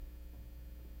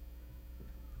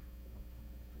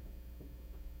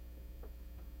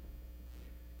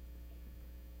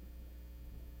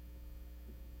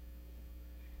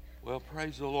Well,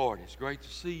 praise the Lord. It's great to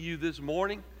see you this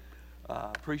morning.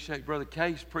 Appreciate Brother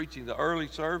Case preaching the early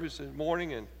service this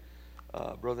morning and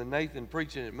Brother Nathan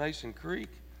preaching at Mason Creek.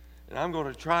 And I'm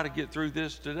going to try to get through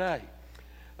this today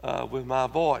with my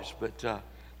voice. But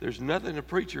there's nothing a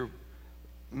preacher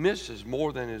misses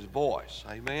more than his voice.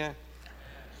 Amen?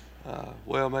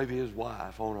 Well, maybe his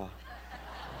wife.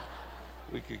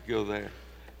 We could go there.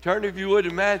 Turn, if you would,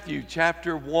 to Matthew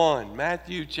chapter 1.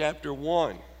 Matthew chapter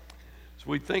 1. As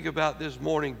we think about this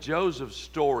morning, Joseph's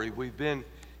story, we've been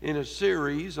in a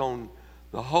series on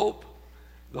the hope.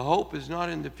 The hope is not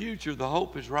in the future. The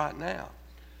hope is right now.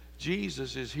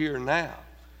 Jesus is here now.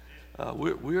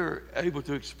 We're able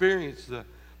to experience the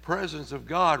presence of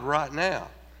God right now.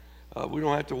 We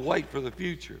don't have to wait for the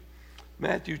future.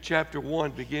 Matthew chapter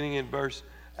 1, beginning in verse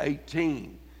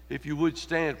 18. If you would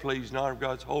stand, please, in honor of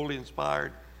God's holy,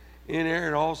 inspired,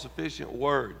 inerrant, all-sufficient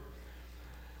word.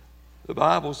 The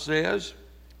Bible says,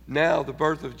 now the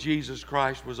birth of Jesus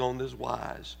Christ was on this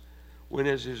wise, when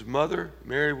as his mother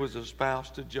Mary was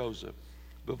espoused to Joseph,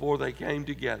 before they came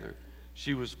together,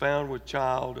 she was found with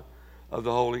child of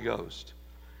the Holy Ghost.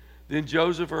 Then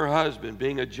Joseph, her husband,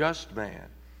 being a just man,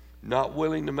 not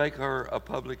willing to make her a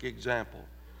public example,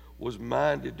 was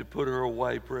minded to put her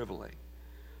away privily.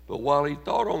 But while he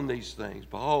thought on these things,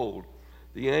 behold,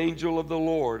 the angel of the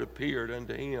Lord appeared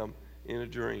unto him in a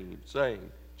dream,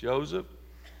 saying, Joseph,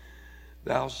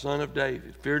 thou son of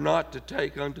David, fear not to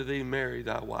take unto thee Mary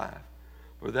thy wife,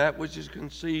 for that which is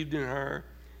conceived in her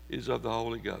is of the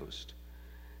Holy Ghost.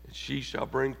 And she shall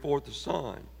bring forth a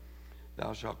son.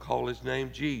 Thou shalt call his name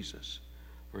Jesus,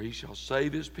 for he shall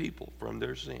save his people from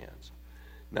their sins.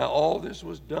 Now all this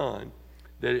was done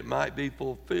that it might be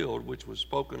fulfilled, which was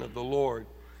spoken of the Lord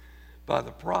by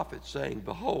the prophet, saying,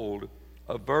 behold,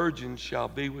 a virgin shall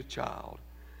be with child,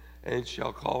 and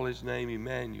shall call his name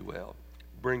Emmanuel,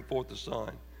 bring forth a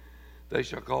son. They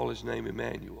shall call his name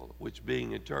Emmanuel, which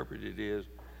being interpreted is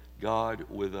God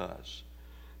with us.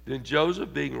 Then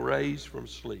Joseph, being raised from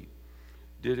sleep,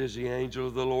 did as the angel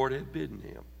of the Lord had bidden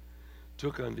him,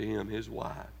 took unto him his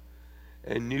wife,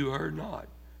 and knew her not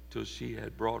till she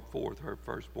had brought forth her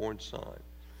firstborn son,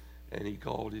 and he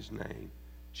called his name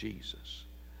Jesus.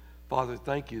 Father,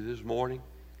 thank you this morning,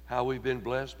 how we've been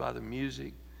blessed by the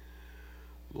music.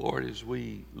 Lord, as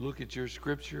we look at your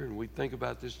scripture and we think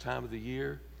about this time of the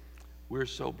year, we're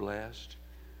so blessed.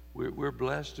 We're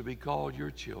blessed to be called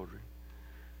your children.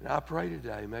 And I pray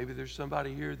today, maybe there's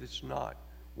somebody here that's not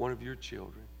one of your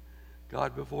children.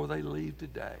 God, before they leave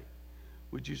today,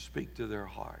 would you speak to their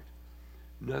heart?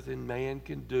 Nothing man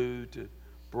can do to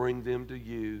bring them to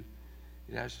you.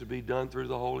 It has to be done through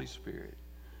the Holy Spirit.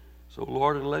 So,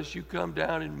 Lord, unless you come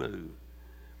down and move,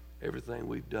 everything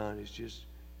we've done is just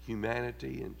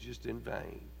humanity and just in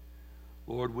vain.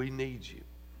 Lord, we need you.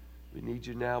 We need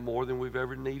you now more than we've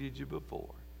ever needed you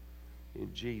before.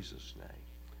 In Jesus'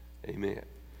 name, amen.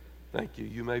 Thank you.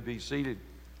 You may be seated.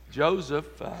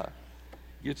 Joseph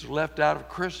gets left out of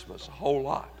Christmas a whole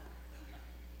lot.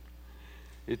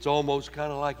 It's almost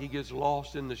kind of like he gets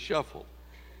lost in the shuffle.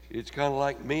 It's kind of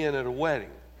like men at a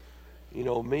wedding. You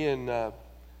know, men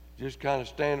just kind of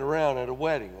stand around at a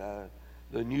wedding.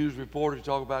 The news reporters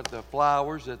talk about the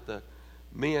flowers that the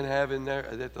men have in their,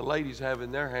 that the ladies have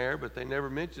in their hair, but they never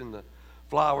mention the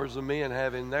flowers the men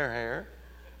have in their hair.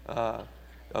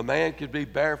 A man could be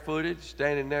barefooted,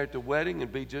 standing there at the wedding, and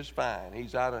be just fine.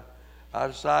 He's out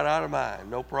of sight, out of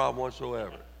mind, no problem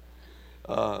whatsoever.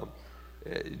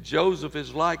 Joseph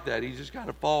is like that. He just kind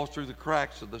of falls through the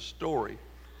cracks of the story,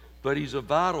 but he's a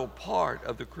vital part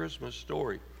of the Christmas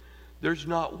story. There's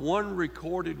not one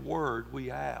recorded word we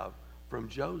have from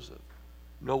Joseph.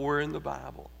 Nowhere in the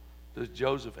Bible does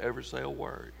Joseph ever say a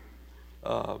word.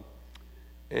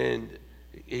 And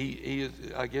he is,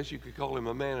 I guess you could call him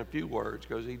a man of few words,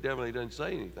 because he definitely doesn't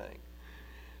say anything.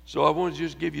 So I want to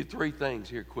just give you three things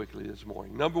here quickly this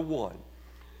morning. Number one,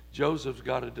 Joseph's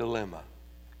got a dilemma.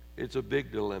 It's a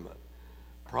big dilemma.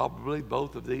 Probably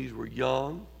both of these were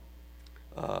young.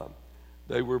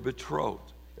 They were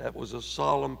betrothed. That was a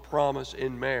solemn promise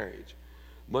in marriage.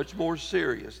 Much more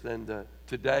serious than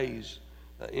today's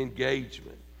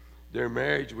engagement. Their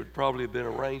marriage would probably have been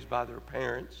arranged by their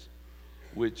parents,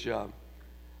 which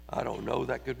I don't know,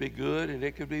 that could be good and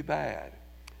it could be bad.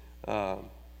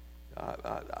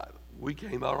 We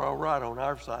came out all right on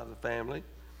our side of the family,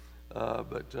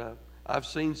 but I've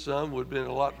seen some would have been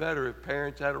a lot better if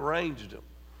parents had arranged them.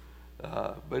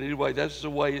 But anyway, that's the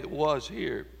way it was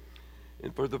here.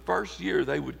 And for the first year,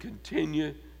 they would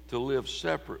continue to live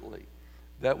separately.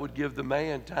 That would give the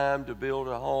man time to build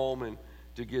a home and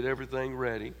to get everything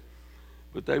ready.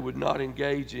 But they would not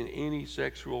engage in any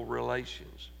sexual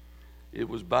relations. It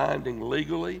was binding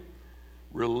legally,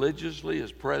 religiously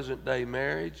as present-day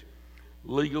marriage.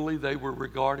 Legally, they were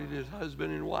regarded as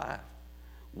husband and wife.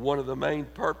 One of the main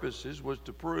purposes was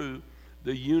to prove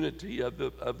the unity of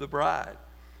the bride.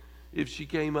 If she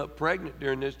came up pregnant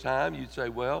during this time, you'd say,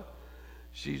 well,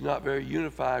 she's not very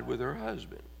unified with her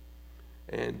husband.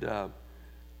 And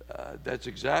that's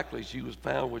exactly, she was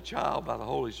found with child by the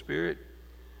Holy Spirit.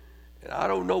 And I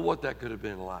don't know what that could have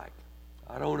been like.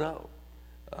 I don't know.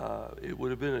 It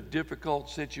would have been a difficult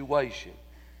situation,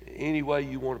 any way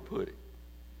you want to put it.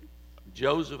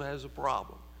 Joseph has a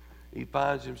problem. He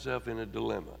finds himself in a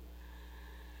dilemma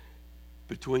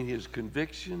between his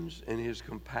convictions and his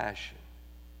compassion.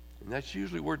 And that's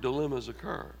usually where dilemmas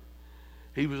occur.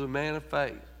 He was a man of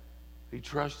faith. He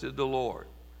trusted the Lord.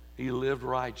 He lived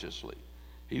righteously.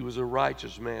 He was a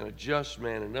righteous man, a just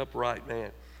man, an upright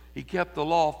man. He kept the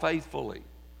law faithfully.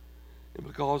 And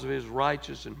because of his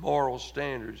righteous and moral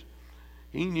standards,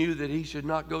 he knew that he should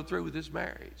not go through with this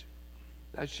marriage.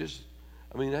 That's just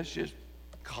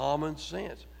common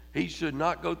sense. He should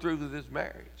not go through with this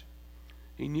marriage.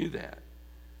 He knew that.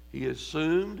 He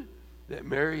assumed that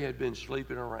Mary had been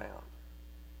sleeping around.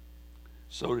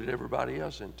 So did everybody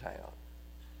else in town.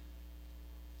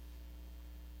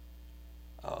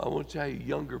 I want to tell you,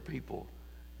 younger people,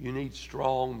 you need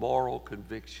strong moral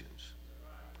convictions.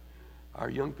 Our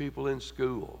young people in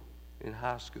school, in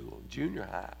high school, junior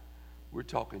high, we're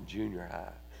talking junior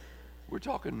high. We're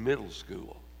talking middle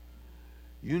school.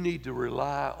 You need to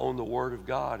rely on the Word of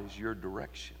God as your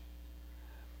direction,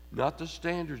 not the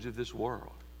standards of this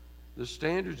world. The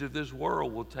standards of this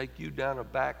world will take you down a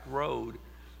back road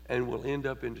and will end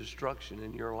up in destruction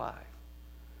in your life.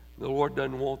 The Lord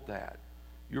doesn't want that.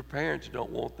 Your parents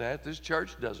don't want that. This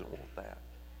church doesn't want that.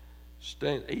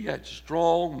 He had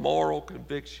strong moral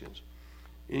convictions.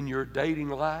 In your dating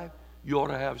life, you ought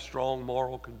to have strong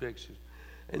moral convictions.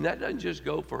 And that doesn't just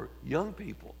go for young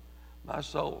people. My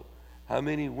soul, how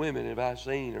many women have I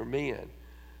seen, or men,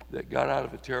 that got out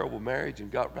of a terrible marriage and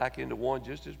got back into one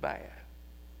just as bad?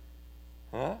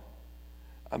 Huh?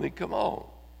 I mean, come on.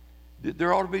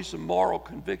 There ought to be some moral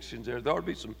convictions there. There ought to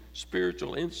be some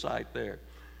spiritual insight there.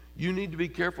 You need to be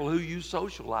careful who you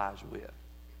socialize with.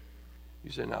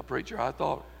 You say, now, preacher, I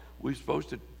thought we were supposed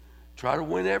to try to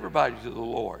win everybody to the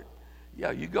Lord.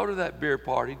 Yeah, you go to that beer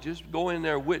party, just go in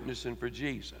there witnessing for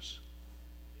Jesus.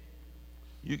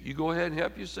 You go ahead and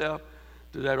help yourself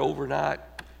to that overnight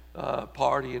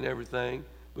party and everything,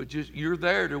 but just you're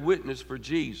there to witness for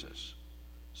Jesus.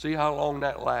 See how long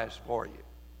that lasts for you.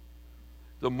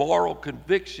 The moral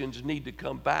convictions need to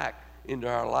come back into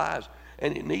our lives,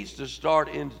 and it needs to start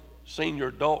in senior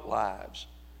adult lives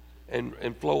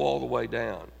and flow all the way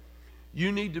down.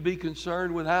 You need to be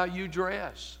concerned with how you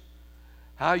dress.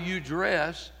 How you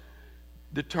dress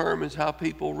determines how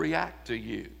people react to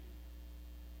you.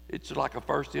 It's like a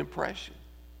first impression.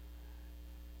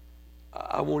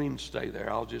 I won't even stay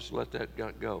there. I'll just let that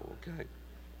go, okay?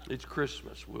 It's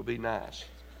Christmas. We'll be nice.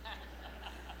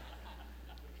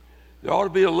 There ought to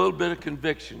be a little bit of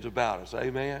convictions about us,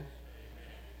 amen?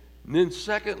 And then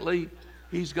secondly,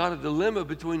 he's got a dilemma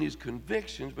between his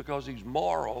convictions because he's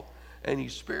moral and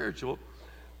he's spiritual,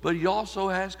 but he also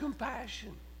has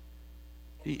compassion.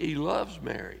 He loves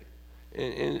Mary,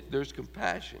 and there's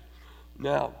compassion.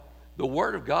 Now, the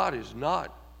Word of God is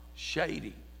not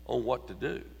shady on what to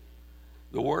do.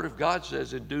 The Word of God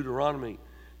says in Deuteronomy,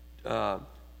 I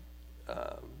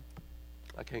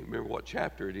can't remember what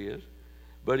chapter it is,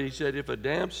 but he said, if a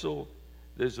damsel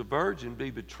that is a virgin be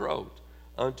betrothed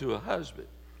unto a husband,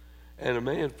 and a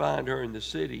man find her in the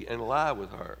city and lie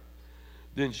with her,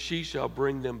 then she shall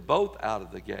bring them both out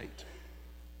of the gate,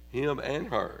 him and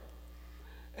her,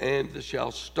 and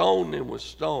shall stone them with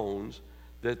stones,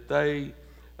 that they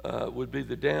would be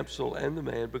the damsel and the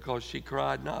man, because she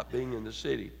cried not, being in the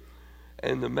city,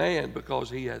 and the man, because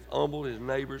he hath humbled his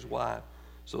neighbor's wife.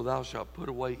 So thou shalt put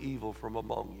away evil from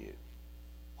among you.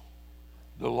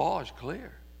 The law is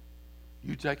clear.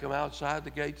 You take them outside the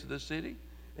gates of the city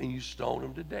and you stone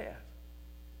them to death.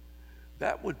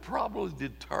 That would probably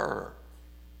deter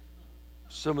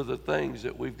some of the things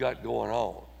that we've got going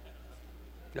on.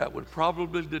 That would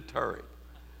probably deter it.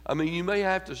 I mean, you may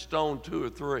have to stone 2 or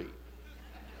 3.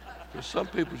 Because some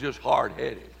people are just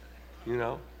hard-headed, you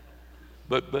know.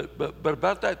 But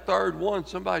about that third one,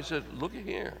 somebody said, look at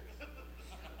here.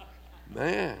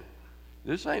 Man,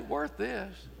 this ain't worth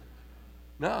this.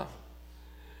 No.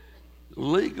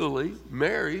 Legally,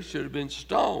 Mary should have been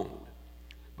stoned.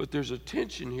 But there's a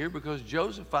tension here because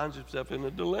Joseph finds himself in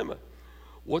a dilemma.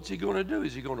 What's he going to do?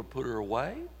 Is he going to put her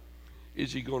away?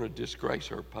 Is he going to disgrace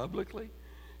her publicly?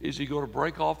 Is he going to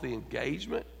break off the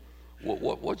engagement?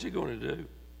 What's he going to do?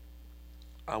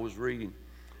 I was reading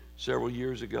several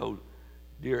years ago,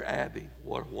 Dear Abby,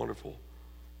 what a wonderful,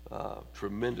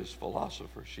 tremendous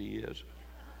philosopher she is.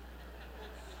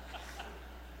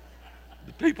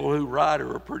 The people who write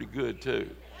her are pretty good too,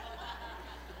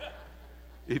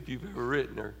 if you've ever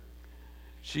written her.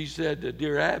 She said,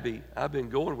 Dear Abby, I've been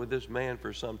going with this man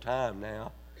for some time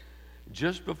now.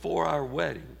 Just before our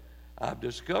wedding, I've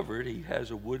discovered he has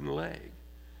a wooden leg.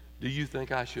 Do you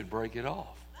think I should break it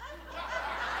off?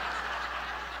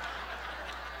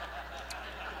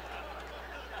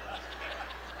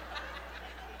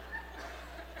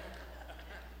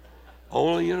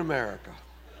 Only in America.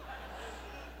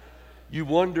 You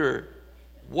wonder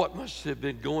what must have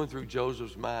been going through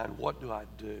Joseph's mind. What do I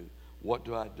do? What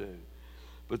do I do?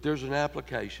 But there's an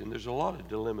application. There's a lot of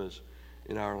dilemmas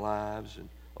in our lives and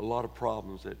a lot of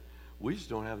problems that we just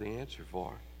don't have the answer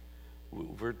for.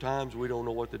 For times we don't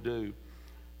know what to do.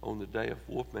 On the day of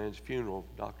Wolfman's funeral,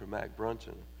 Dr. Mac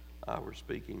Brunson and I were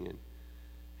speaking, and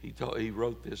he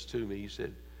wrote this to me. He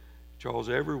said, Charles,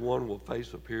 everyone will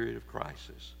face a period of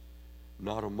crisis.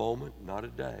 Not a moment, not a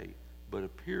day, but a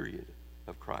period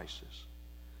of crisis.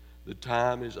 The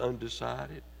time is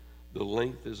undecided. The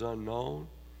length is unknown.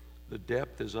 The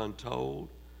depth is untold.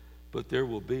 But there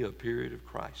will be a period of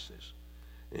crisis.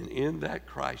 And in that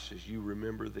crisis, you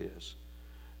remember this.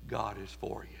 God is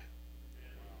for you.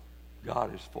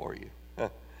 God is for you.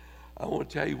 I want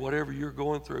to tell you, whatever you're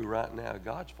going through right now,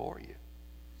 God's for you.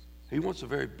 He wants the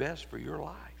very best for your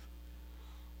life.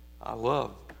 I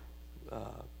love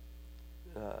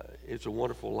It's a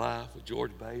Wonderful Life with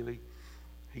George Bailey.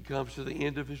 He comes to the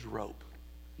end of his rope.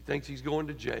 He thinks he's going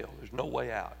to jail. There's no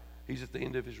way out. He's at the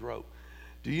end of his rope.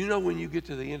 Do you know when you get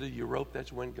to the end of your rope,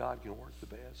 that's when God can work the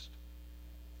best?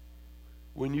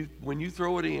 When you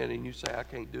throw it in and you say, I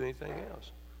can't do anything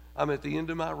else. I'm at the end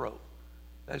of my rope.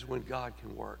 That's when God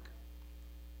can work.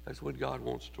 That's when God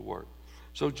wants to work.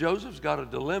 So Joseph's got a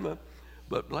dilemma,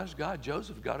 but bless God,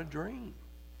 Joseph got a dream.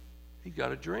 He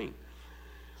got a dream.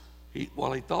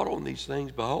 While he thought on these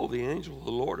things, behold, the angel of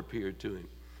the Lord appeared to him.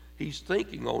 He's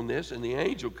thinking on this, and the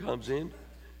angel comes in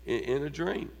a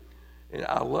dream. And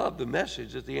I love the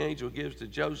message that the angel gives to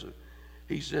Joseph.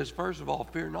 He says, first of all,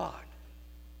 fear not.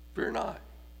 Fear not.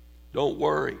 Don't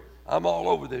worry. I'm all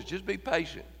over this. Just be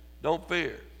patient. Don't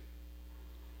fear.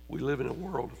 We live in a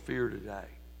world of fear today.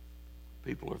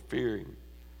 People are fearing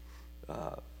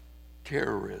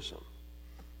terrorism.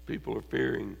 People are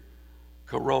fearing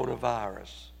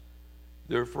coronavirus.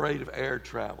 They're afraid of air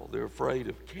travel. They're afraid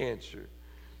of cancer.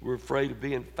 We're afraid of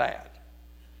being fat.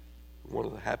 One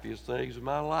of the happiest things of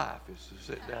my life is to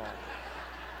sit down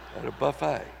at a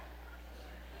buffet.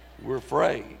 We're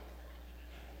afraid.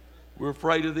 We're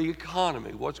afraid of the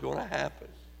economy, what's going to happen.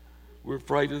 We're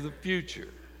afraid of the future.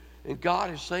 And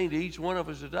God is saying to each one of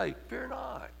us today, fear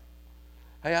not.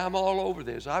 Hey, I'm all over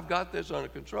this. I've got this under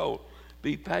control.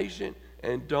 Be patient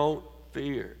and don't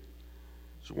fear.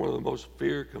 It's one of the most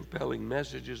fear-compelling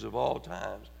messages of all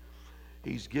times.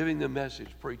 He's giving the message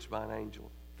preached by an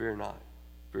angel. Fear not.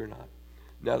 Fear not.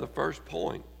 Now, the first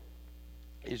point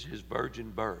is his virgin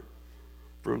birth.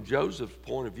 From Joseph's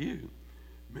point of view,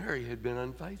 Mary had been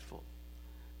unfaithful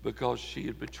because she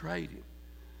had betrayed him.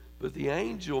 But the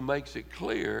angel makes it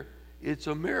clear it's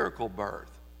a miracle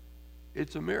birth.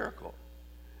 It's a miracle.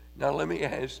 Now, let me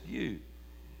ask you,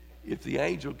 if the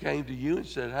angel came to you and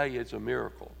said, hey, it's a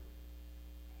miracle,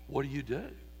 what do?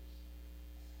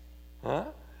 Huh?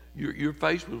 You're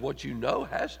faced with what you know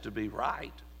has to be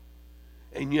right.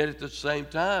 And yet at the same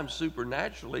time,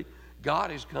 supernaturally,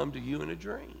 God has come to you in a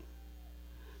dream.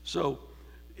 So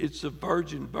it's a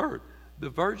virgin birth. The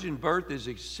virgin birth is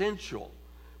essential.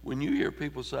 When you hear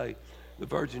people say the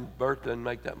virgin birth doesn't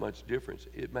make that much difference,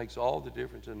 it makes all the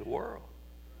difference in the world.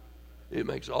 It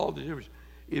makes all the difference.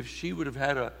 If she would have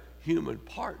had a human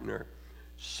partner,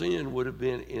 sin would have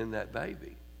been in that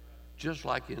baby, just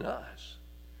like in us.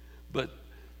 But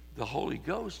the Holy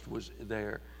Ghost was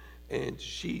there, and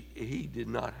he did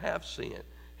not have sin.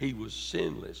 He was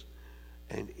sinless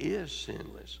and is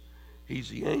sinless. He's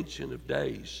the Ancient of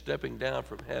Days, stepping down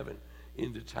from heaven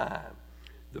into time.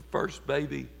 The first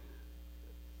baby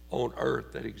on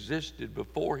earth that existed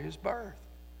before his birth.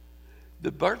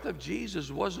 The birth of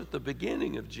Jesus wasn't the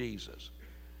beginning of Jesus.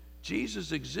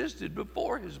 Jesus existed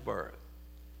before his birth.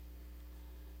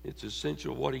 It's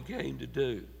essential what he came to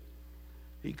do.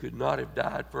 He could not have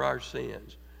died for our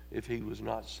sins if he was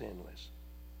not sinless.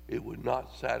 It would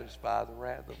not satisfy the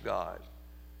wrath of God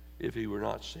if he were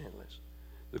not sinless.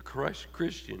 The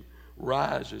Christian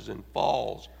rises and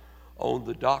falls on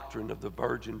the doctrine of the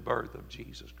virgin birth of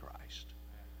Jesus Christ.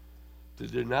 To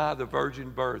deny the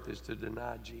virgin birth is to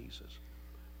deny Jesus.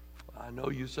 I know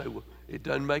you say, well, it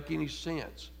doesn't make any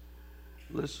sense.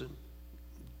 Listen,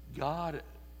 God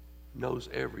knows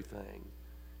everything.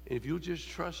 And if you'll just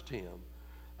trust him,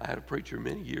 I had a preacher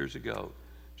many years ago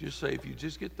just say, if you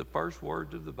just get the first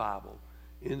words of the Bible,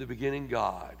 in the beginning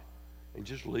God, and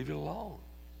just leave it alone.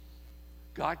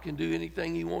 God can do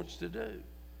anything he wants to do.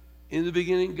 In the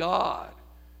beginning God,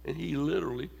 and he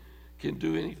literally can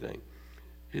do anything.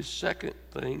 His second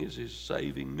thing is his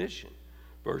saving mission.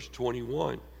 Verse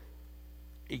 21,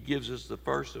 he gives us the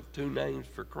first of two names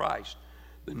for Christ.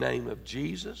 The name of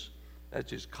Jesus, that's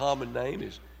his common name,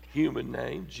 his human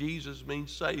name. Jesus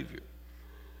means Savior.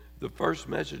 The first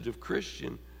message of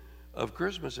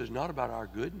Christmas is not about our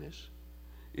goodness.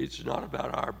 It's not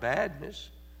about our badness,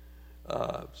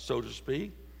 so to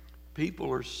speak. People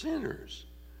are sinners,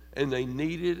 and they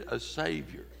needed a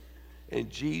Savior. And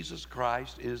Jesus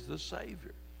Christ is the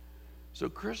Savior. So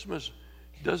Christmas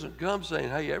doesn't come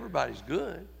saying, hey, everybody's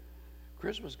good.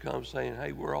 Christmas comes saying,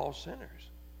 hey, we're all sinners.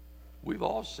 We've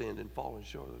all sinned and fallen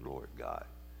short of the glory of God.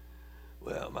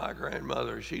 Well, my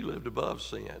grandmother, she lived above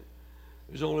sin.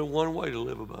 There's only one way to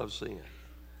live above sin,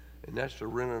 and that's to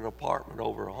rent an apartment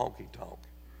over a honky-tonk.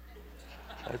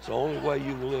 That's the only way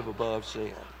you can live above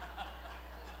sin.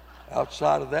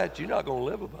 Outside of that, you're not going to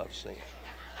live above sin.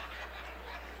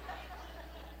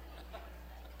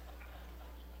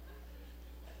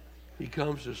 He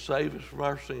comes to save us from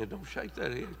our sin. Don't shake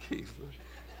that head, Keith.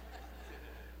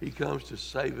 He comes to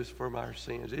save us from our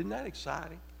sins. Isn't that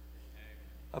exciting?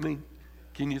 I mean,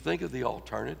 can you think of the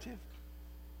alternative?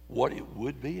 What it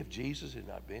would be if Jesus had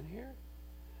not been here?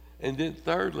 And then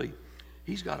thirdly,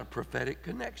 he's got a prophetic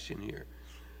connection here.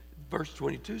 Verse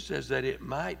 22 says that it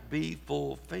might be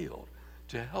fulfilled.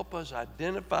 To help us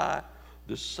identify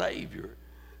the Savior,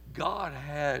 God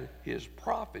had his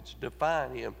prophets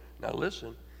define him. Now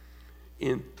listen,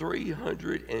 in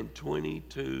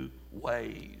 322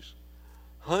 ways,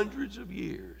 hundreds of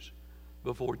years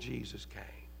before Jesus came.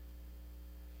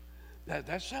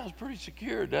 That sounds pretty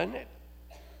secure, doesn't it?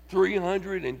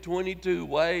 322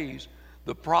 ways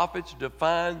the prophets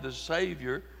defined the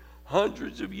Savior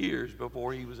hundreds of years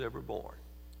before he was ever born.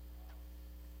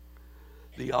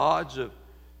 The odds of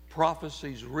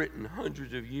prophecies written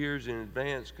hundreds of years in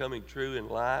advance coming true in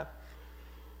life,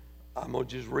 I'm going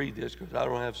to just read this because I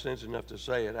don't have sense enough to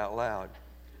say it out loud.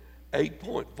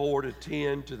 8.4 to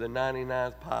 10 to the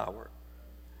 99th power.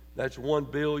 That's 1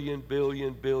 billion,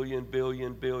 billion, billion,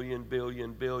 billion, billion,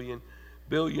 billion, billion,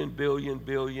 billion, billion,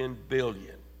 billion,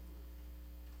 billion.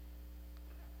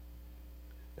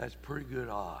 That's pretty good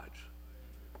odds.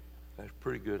 That's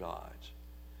pretty good odds.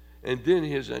 And then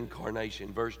his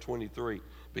incarnation, verse 23.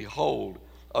 Behold,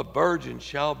 a virgin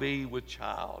shall be with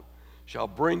child, shall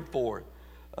bring forth,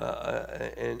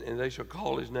 and they shall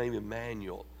call his name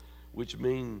Emmanuel, which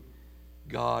means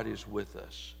God is with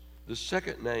us. The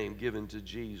second name given to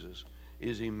Jesus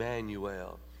is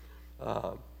Emmanuel.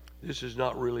 This is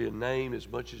not really a name as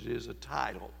much as it is a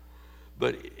title,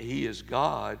 but he is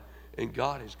God, and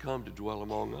God has come to dwell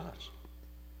among us.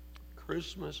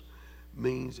 Christmas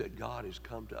means that God has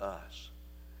come to us.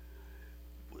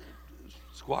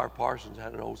 Squire Parsons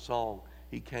had an old song,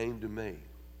 He Came to Me.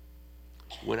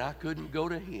 When I couldn't go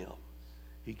to him,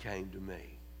 he came to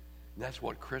me. And that's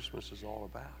what Christmas is all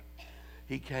about.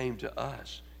 He came to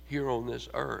us here on this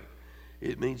earth.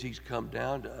 It means he's come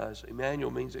down to us.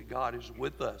 Emmanuel means that God is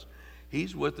with us.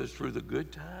 He's with us through the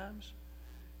good times.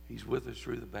 He's with us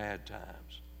through the bad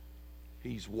times.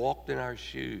 He's walked in our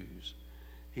shoes.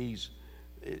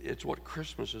 It's what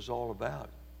Christmas is all about.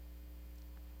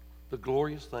 The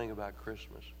glorious thing about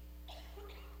Christmas,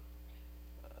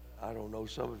 I don't know,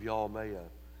 some of y'all may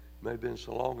have been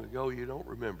so long ago you don't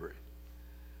remember it.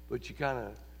 But you kind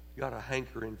of got a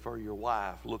hankering for your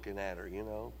wife looking at her, you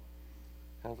know.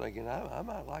 I'm thinking, I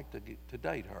might like to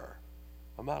date her.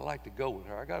 I might like to go with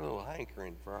her. I got a little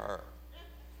hankering for her.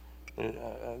 And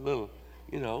a little,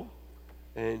 you know,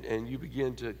 and you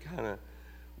begin to kind of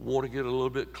want to get a little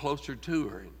bit closer to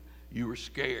her. And you were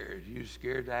scared. You were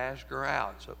scared to ask her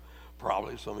out. So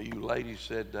probably some of you ladies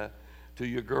said to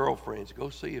your girlfriends, go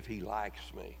see if he likes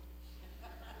me.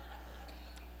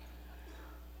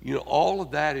 You know, all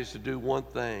of that is to do one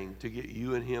thing, to get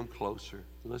you and him closer.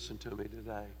 Listen to me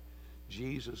today.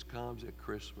 Jesus comes at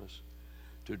Christmas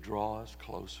to draw us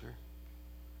closer.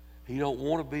 He don't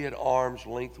want to be at arm's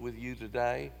length with you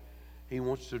today. He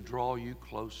wants to draw you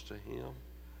close to him.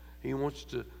 He wants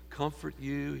to comfort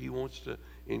you. He wants to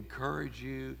encourage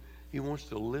you. He wants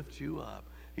to lift you up.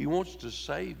 He wants to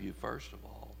save you, first of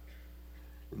all.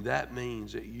 And that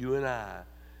means that you and I,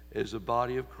 as the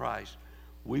body of Christ,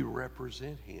 we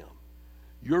represent him.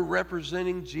 You're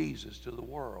representing Jesus to the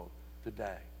world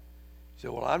today. You say,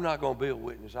 well, I'm not going to be a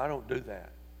witness. I don't do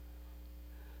that.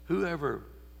 Whoever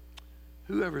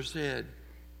said,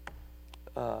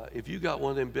 if you got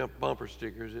one of them bumper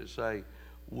stickers that say,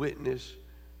 witness,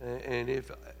 and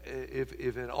if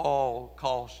at all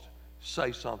cost,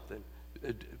 say something.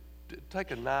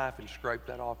 Take a knife and scrape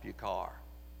that off your car.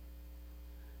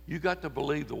 You got to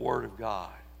believe the Word of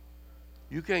God.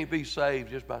 You can't be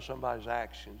saved just by somebody's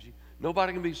actions.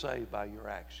 Nobody can be saved by your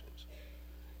actions.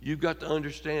 You've got to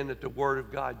understand that the Word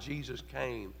of God, Jesus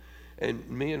came, and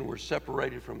men were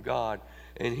separated from God,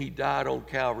 and He died on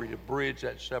Calvary to bridge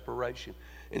that separation.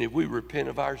 And if we repent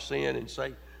of our sin and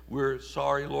say, we're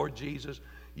sorry, Lord Jesus,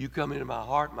 you come into my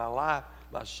heart, my life,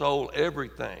 my soul,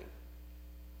 everything,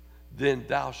 then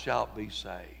thou shalt be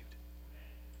saved.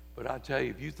 But I tell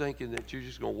you, if you're thinking that you're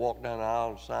just going to walk down the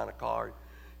aisle and sign a card,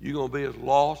 you're going to be as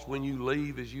lost when you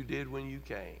leave as you did when you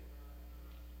came.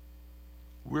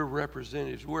 We're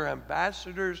representatives. We're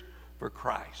ambassadors for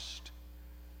Christ.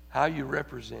 How are you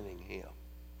representing Him?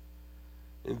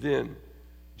 And then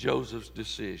Joseph's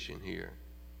decision here.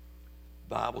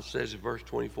 The Bible says in verse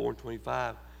 24 and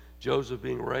 25, Joseph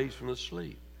being raised from the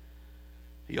sleep,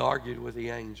 he argued with the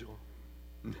angel.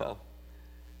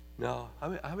 No.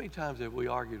 How many times have we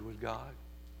argued with God?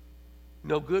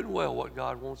 Know good and well what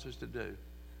God wants us to do.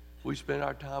 We spend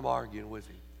our time arguing with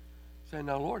Him. Saying,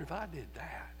 now, Lord, if I did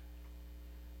that,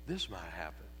 this might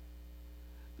happen.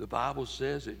 The Bible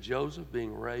says that Joseph,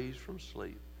 being raised from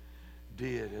sleep,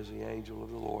 did as the angel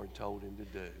of the Lord told him to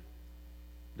do.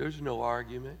 There's no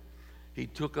argument. He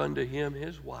took unto him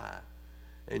his wife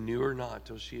and knew her not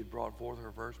till she had brought forth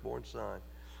her firstborn son,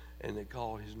 and they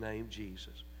called his name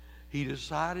Jesus. He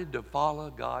decided to follow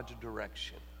God's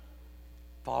direction.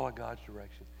 Follow God's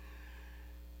direction.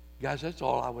 Guys, that's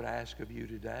all I would ask of you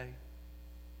today.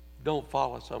 Don't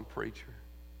follow some preacher.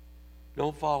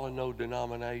 Don't follow no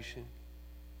denomination.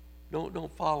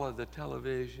 Don't follow the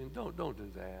television. Don't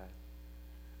do that.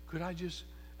 Could I just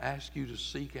ask you to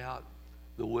seek out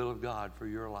the will of God for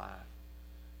your life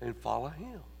and follow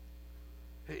Him?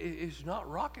 It's not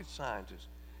rocket science.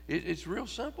 It's real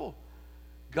simple.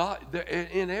 God,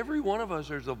 in every one of us,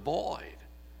 there's a void.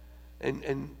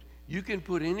 And you can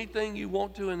put anything you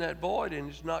want to in that void, and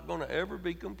it's not going to ever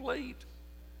be complete.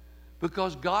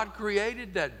 Because God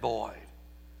created that void.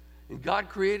 And God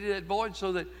created that void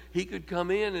so that He could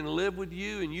come in and live with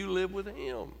you and you live with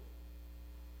Him.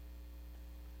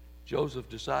 Joseph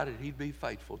decided he'd be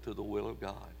faithful to the will of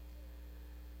God.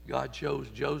 God chose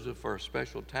Joseph for a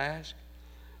special task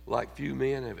like few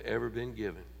men have ever been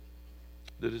given.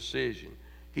 The decision.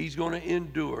 He's going to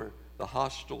endure the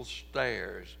hostile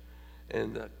stares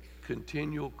and the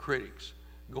continual critics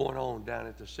going on down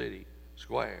at the city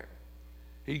square.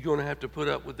 He's going to have to put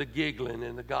up with the giggling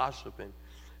and the gossiping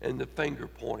and the finger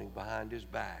pointing behind his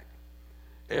back.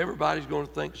 Everybody's going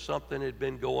to think something had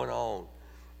been going on.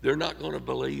 They're not going to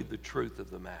believe the truth of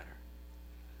the matter.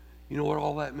 You know what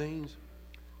all that means?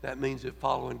 That means that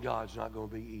following God's not going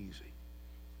to be easy.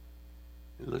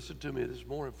 And listen to me this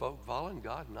morning, folks. Following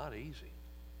God's not easy.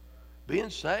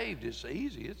 Being saved is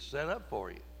easy. It's set up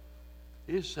for you.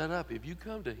 It's set up. If you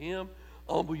come to Him,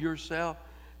 humble yourself,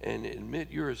 and admit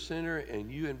you're a sinner,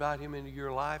 and you invite Him into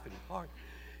your life and heart,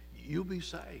 you'll be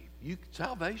saved.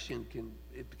 Salvation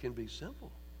can be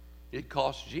simple. It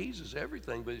costs Jesus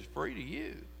everything, but it's free to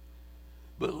you.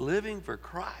 But living for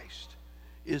Christ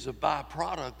is a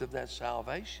byproduct of that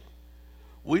salvation.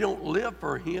 We don't live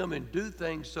for Him and do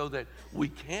things so that we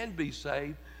can be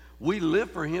saved. We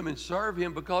live for Him and serve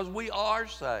Him because we are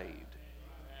saved.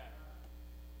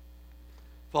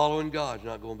 Following God's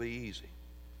not going to be easy.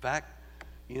 In fact,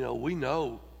 we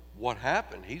know what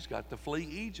happened. He's got to flee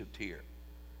Egypt here.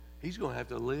 He's going to have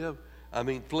to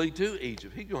flee to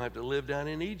Egypt. He's going to have to live down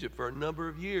in Egypt for a number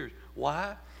of years.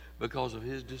 Why? Because of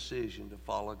his decision to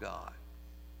follow God.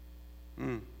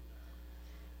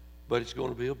 But it's going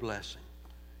to be a blessing.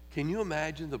 Can you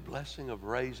imagine the blessing of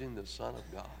raising the Son of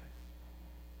God?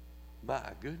 My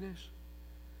goodness.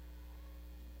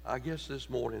 I guess this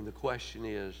morning the question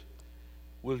is,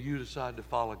 will you decide to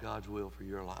follow God's will for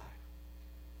your life?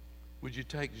 Would you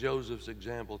take Joseph's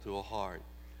example to a heart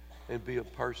and be a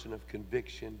person of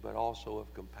conviction but also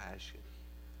of compassion?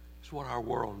 It's what our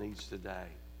world needs today.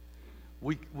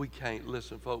 We can't,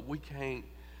 listen folks, we can't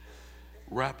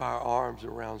wrap our arms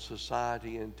around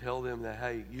society and tell them that,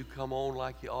 hey, you come on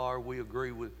like you are,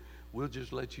 we'll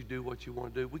just let you do what you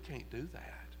want to do. We can't do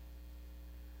that.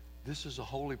 This is a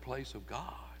holy place of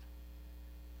God.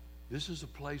 This is a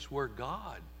place where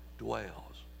God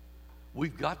dwells.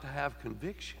 We've got to have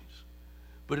convictions.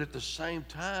 But at the same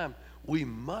time, we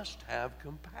must have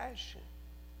compassion.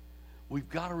 We've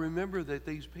got to remember that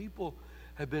these people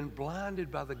have been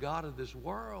blinded by the god of this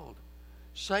world.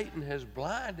 Satan has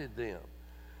blinded them.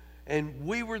 And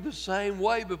we were the same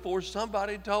way before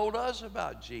somebody told us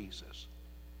about Jesus.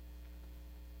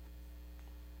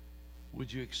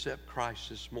 Would you accept Christ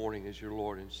this morning as your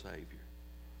Lord and Savior?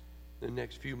 In the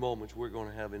next few moments, we're going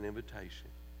to have an invitation.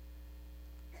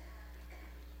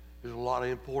 There's a lot of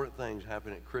important things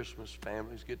happen at Christmas.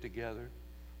 Families get together.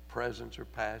 Presents are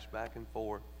passed back and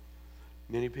forth.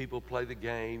 Many people play the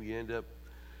game. You end up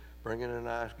bringing a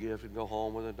nice gift and go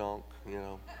home with a dunk, you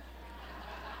know.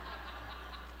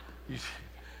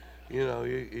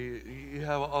 You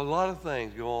have a lot of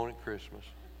things go on at Christmas.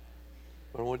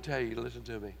 But I want to tell you, listen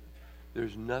to me.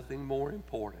 There's nothing more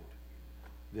important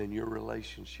than your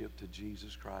relationship to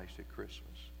Jesus Christ at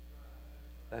Christmas.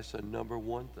 That's the number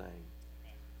one thing.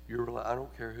 I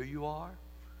don't care who you are.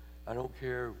 I don't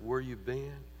care where you've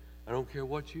been. I don't care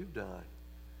what you've done.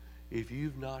 If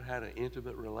you've not had an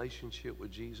intimate relationship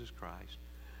with Jesus Christ,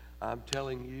 I'm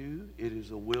telling you, it is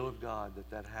the will of God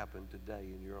that happened today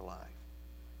in your life.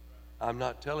 I'm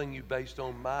not telling you based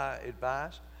on my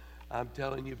advice. I'm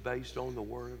telling you based on the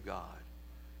Word of God.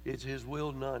 It's His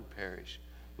will none perish,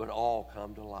 but all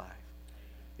come to life.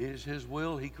 It is His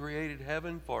will. He created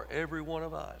heaven for every one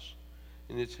of us.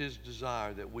 And it's His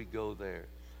desire that we go there.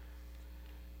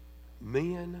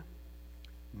 Men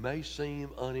may seem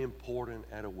unimportant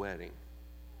at a wedding,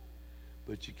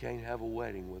 but you can't have a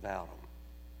wedding without them.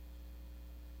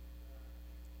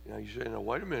 You know, you say, no,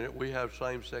 wait a minute, we have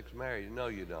same-sex marriage. No,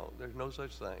 you don't. There's no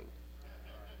such thing.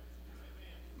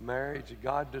 Marriage,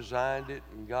 God designed it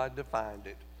and God defined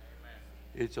it.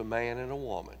 It's a man and a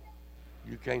woman.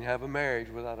 You can't have a marriage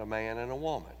without a man and a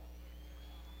woman.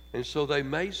 And so they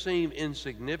may seem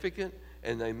insignificant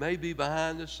and they may be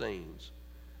behind the scenes,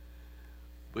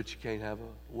 but you can't have a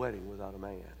wedding without a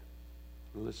man.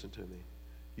 Listen to me.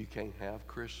 You can't have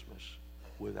Christmas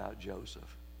without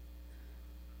Joseph.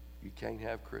 You can't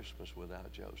have Christmas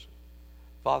without Joseph.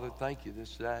 Father, thank you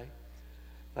this day.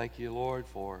 Thank you, Lord,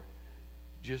 for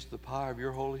just the power of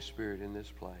your Holy Spirit in this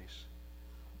place.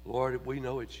 Lord, we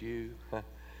know it's you.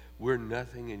 We're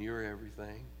nothing and you're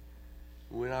everything.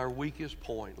 When our weakest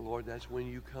point, Lord, that's when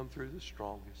you come through the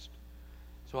strongest.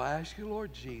 So I ask you,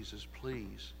 Lord Jesus,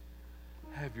 please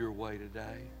have your way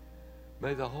today.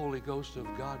 May the Holy Ghost of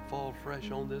God fall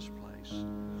fresh on this place.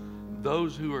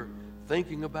 Those who are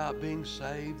thinking about being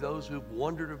saved, those who've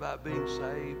wondered about being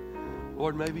saved,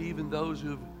 Lord, maybe even those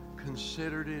who've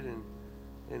considered it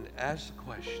and asked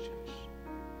questions.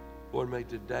 Lord, may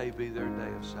today be their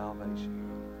day of salvation.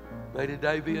 May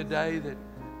today be a day that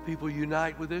people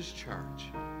unite with this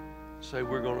church. Say,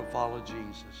 we're going to follow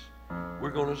Jesus.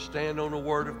 We're going to stand on the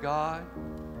Word of God.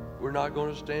 We're not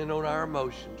going to stand on our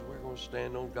emotions. We're going to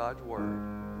stand on God's Word.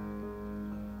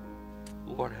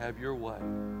 Lord, have your way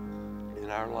in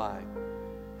our life.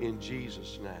 In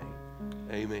Jesus' name,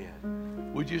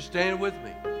 amen. Would you stand with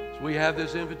me as we have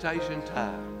this invitation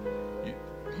time?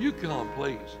 You come,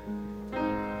 please.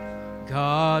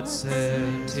 God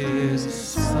sent His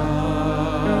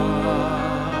Son.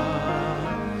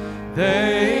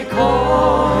 They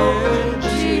call Him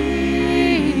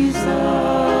Jesus.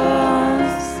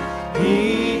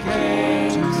 He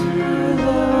came to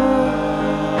love,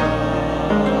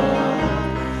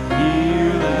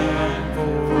 heal and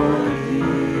forgive.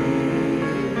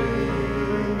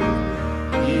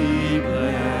 He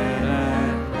bled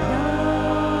and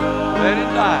died. Let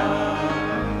it die.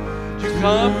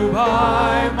 Come,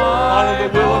 follow the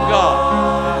will of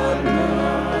God.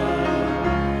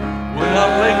 We'll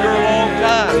not linger a long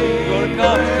time. You're going to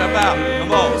come, step out.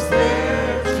 Come on.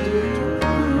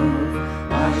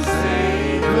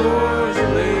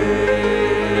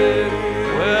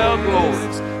 Well, glory.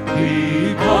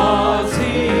 Because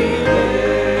He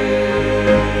lives,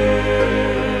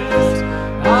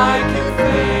 I can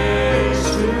face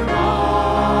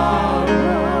tomorrow.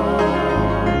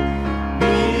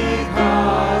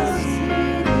 Because He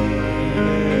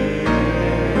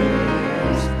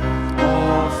lives,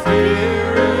 all fear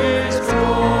is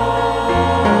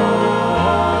gone.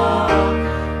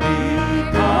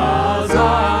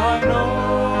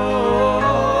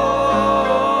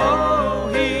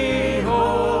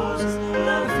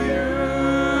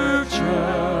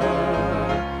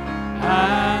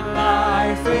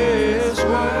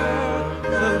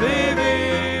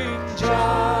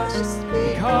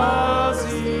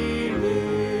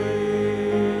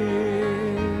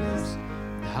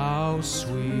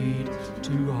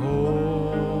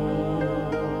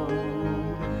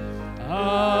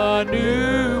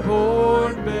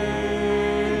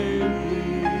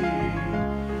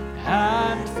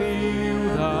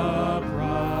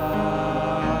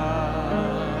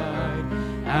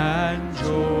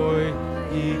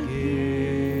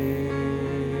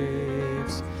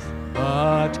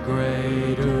 but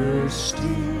greater still.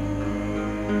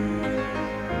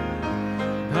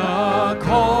 The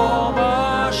calm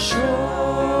assurance,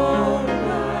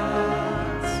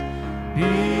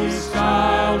 peace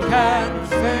child can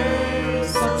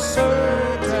face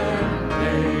uncertain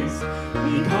days,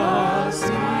 because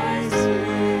He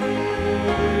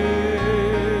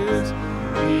lives,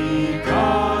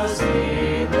 because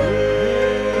He lives.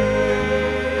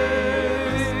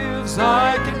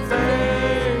 I can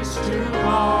face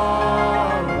tomorrow,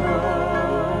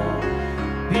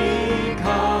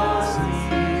 because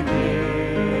He lives.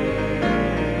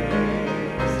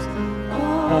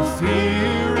 All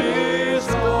fear is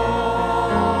gone,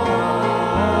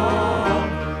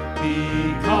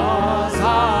 because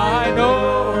I know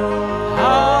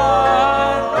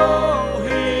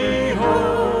He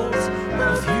holds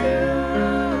the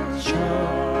future,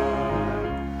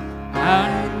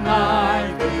 and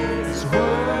life is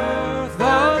worth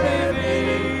the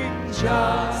living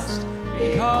just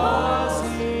because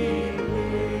He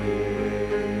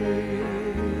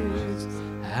lives.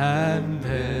 And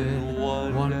then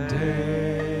one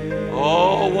day,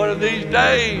 Oh, one of these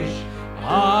days.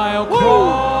 I'll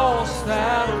cross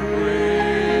that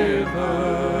river,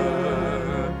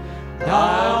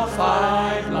 I'll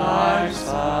fight life's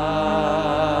fight,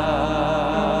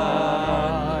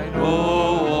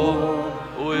 oh,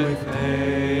 with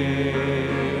pain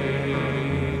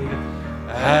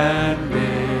and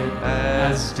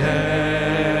as Well,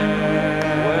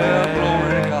 death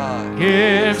glory to God.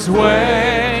 gives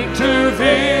way to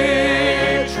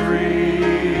victory,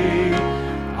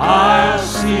 I'll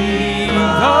see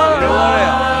the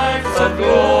lights of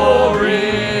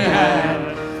glory,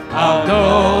 and I'll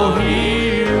go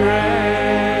He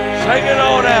reigns. Sing it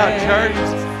on out, church.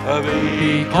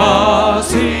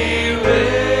 Because He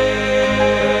lives,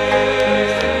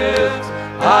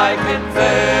 I can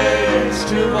face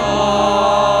tomorrow.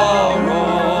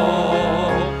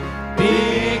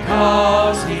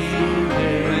 Because He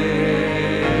lives,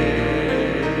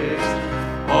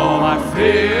 all my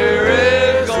fear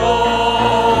is gone.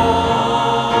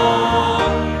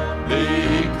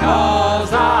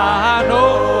 Because I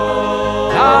know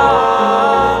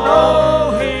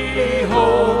He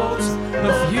holds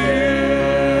the future,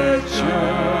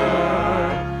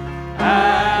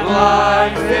 and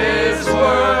life is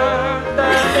worth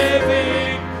the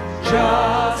living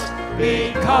just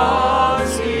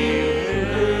because He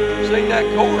lives. Sing that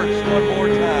chorus one more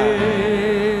time.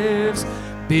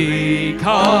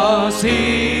 Because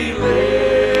He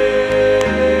lives,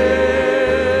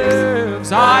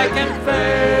 I can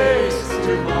face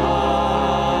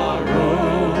tomorrow.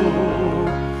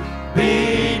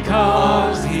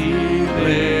 Because He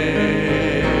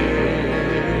lives,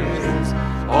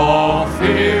 all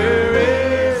fear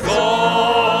is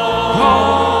gone.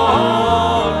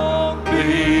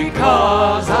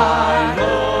 Because I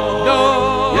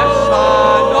know, Yes, I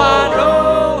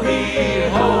know He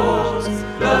holds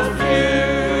the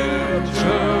future,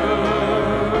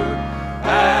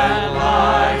 and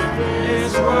life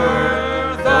is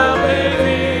worth the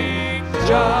living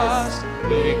just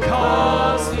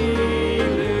because He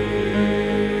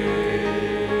lives.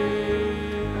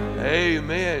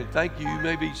 Amen. Thank you. You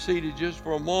may be seated just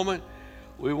for a moment.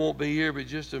 We won't be here but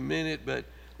just a minute, but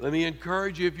let me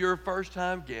encourage you, if you're a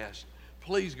first-time guest,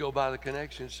 please go by the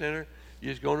Connection Center.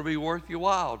 It's going to be worth your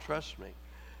while, trust me.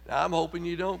 Now, I'm hoping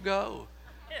you don't go,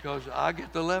 because I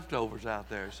get the leftovers out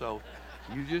there. So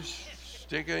you just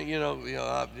stick it,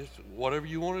 just whatever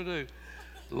you want to do.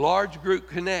 Large Group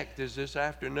Connect is this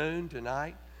afternoon,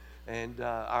 tonight. And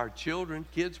our children,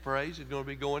 Kids Praise, is going to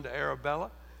be going to Arabella.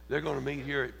 They're going to meet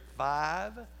here at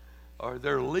 5, or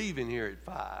they're leaving here at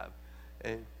 5.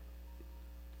 And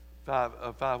 5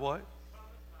 what?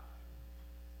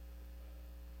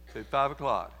 At 5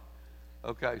 o'clock.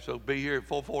 Okay, so be here at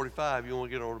 4:45. You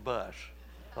want to get on the bus.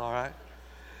 All right?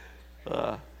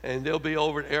 And they'll be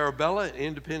over at Arabella,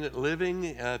 Independent Living.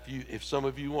 If some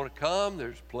of you want to come,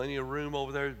 there's plenty of room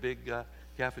over there. Big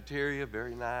cafeteria,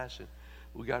 very nice. And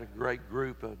we got a great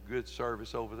group, a good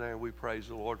service over there, and we praise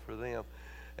the Lord for them.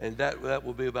 And that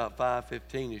will be about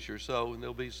 5:15ish or so, and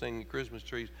they'll be singing Christmas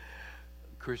trees.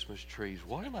 Christmas trees.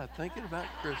 What am I thinking about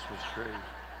Christmas trees?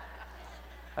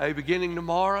 Hey, beginning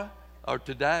tomorrow, or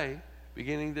today,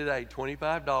 beginning today,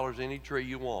 $25 any tree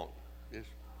you want. Just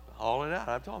haul it out.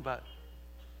 I'm talking about,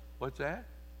 what's that?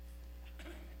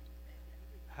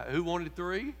 Who wanted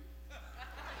 3?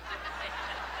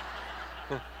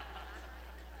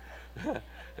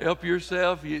 Help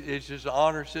yourself. It's just an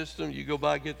honor system. You go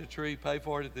by, get the tree, pay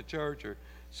for it at the church, or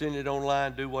send it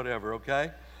online, do whatever,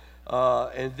 okay?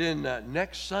 And then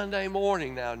next Sunday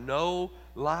morning, now no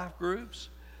life groups,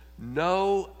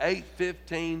 no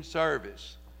 8:15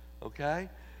 service, okay?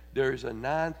 There's a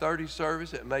 9:30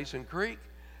 service at Mason Creek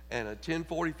and a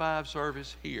 10:45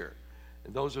 service here.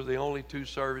 And those are the only two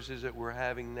services that we're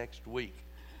having next week.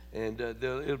 And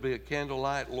it'll be a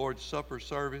candlelight Lord's Supper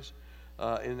service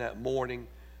in that morning.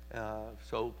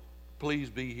 So please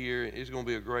be here. It's going to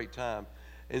be a great time.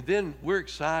 And then we're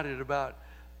excited about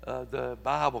the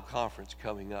Bible conference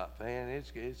coming up. Man,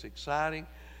 it's exciting.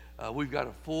 We've got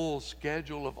a full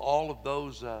schedule of all of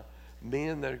those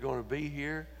men that are going to be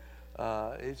here.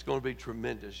 It's going to be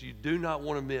tremendous. You do not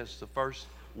want to miss the first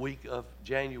week of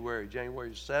January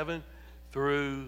 7th through